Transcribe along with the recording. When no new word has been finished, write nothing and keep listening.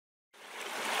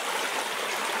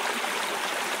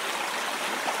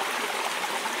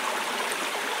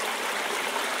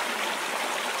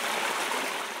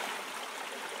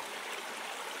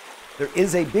There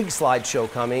is a big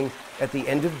slideshow coming at the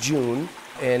end of June,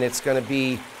 and it's going to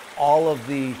be all of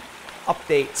the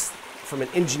updates from an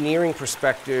engineering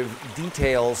perspective,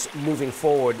 details moving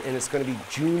forward, and it's going to be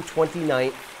June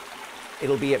 29th.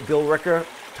 It'll be at Billerica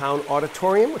Town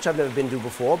Auditorium, which I've never been to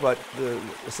before, but the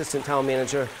Assistant Town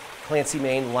Manager, Clancy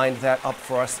Main, lined that up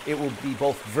for us. It will be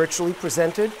both virtually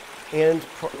presented and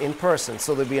in person,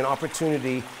 so there'll be an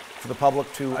opportunity for the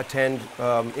public to attend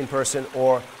in person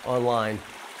or online.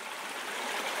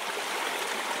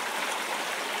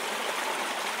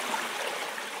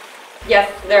 Yes,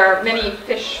 there are many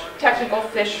technical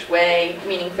fish way,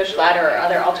 meaning fish ladder or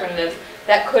other alternatives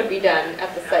that could be done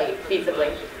at the site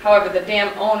feasibly. However, the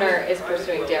dam owner is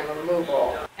pursuing dam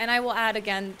removal. And I will add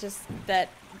again just that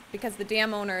because the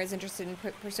dam owner is interested in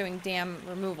pursuing dam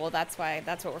removal, that's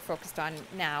what we're focused on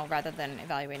now rather than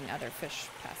evaluating other fish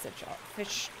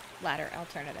ladder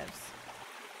alternatives.